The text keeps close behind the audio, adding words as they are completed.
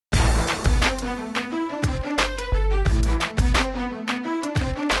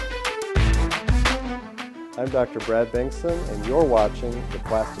I'm Dr. Brad Bengtson, and you're watching the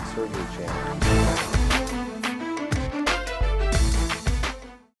Plastic Surgery Channel.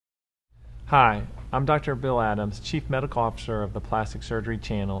 Hi, I'm Dr. Bill Adams, Chief Medical Officer of the Plastic Surgery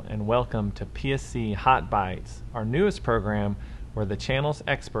Channel, and welcome to PSC Hot Bites, our newest program where the channel's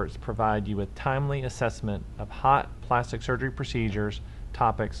experts provide you with timely assessment of hot plastic surgery procedures,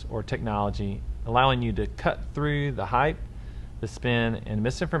 topics, or technology, allowing you to cut through the hype, the spin, and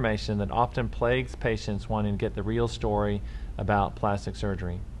misinformation that often plagues patients wanting to get the real story about plastic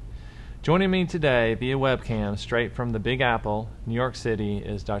surgery. Joining me today via webcam straight from the Big Apple, New York City,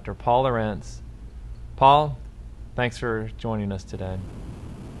 is Dr. Paul Lorenc. Paul, thanks for joining us today.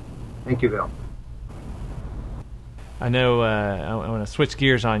 Thank you, Bill. I know I want to switch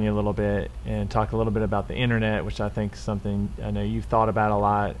gears on you a little bit and talk a little bit about the internet, which I think is something I know you've thought about a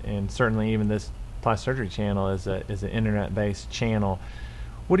lot, and certainly even this Plastic Surgery Channel is an internet-based channel.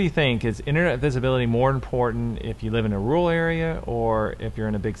 What do you think? Is internet visibility more important if you live in a rural area or if you're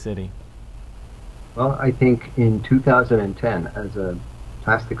in a big city? Well, I think in 2010, as a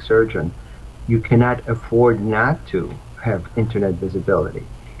plastic surgeon, you cannot afford not to have internet visibility.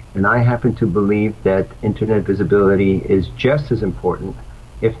 And I happen to believe that internet visibility is just as important,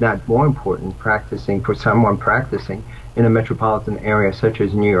 if not more important, for someone practicing in a metropolitan area such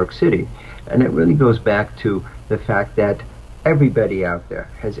as New York City. And it really goes back to the fact that everybody out there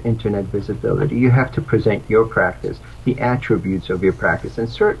has internet visibility. You have to present your practice, the attributes of your practice, and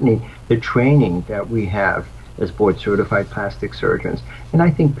certainly the training that we have as board-certified plastic surgeons. And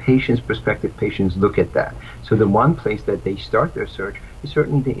I think prospective patients look at that. So the one place that they start their search is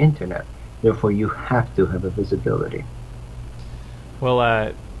certainly the internet. Therefore, you have to have a visibility.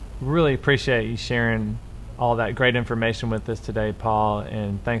 Well, really appreciate you sharing all that great information with us today, Paul,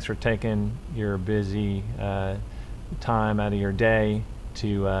 and thanks for taking your busy time out of your day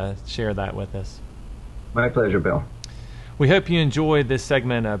to share that with us. My pleasure, Bill. We hope you enjoyed this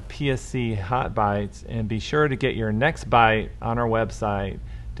segment of PSC Hot Bites, and be sure to get your next bite on our website,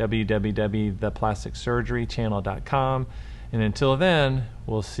 www.theplasticsurgerychannel.com. And until then,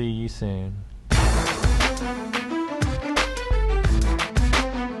 we'll see you soon.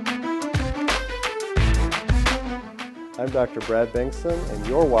 I'm Dr. Brad Bengtson, and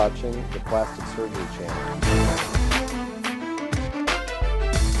you're watching the Plastic Surgery Channel.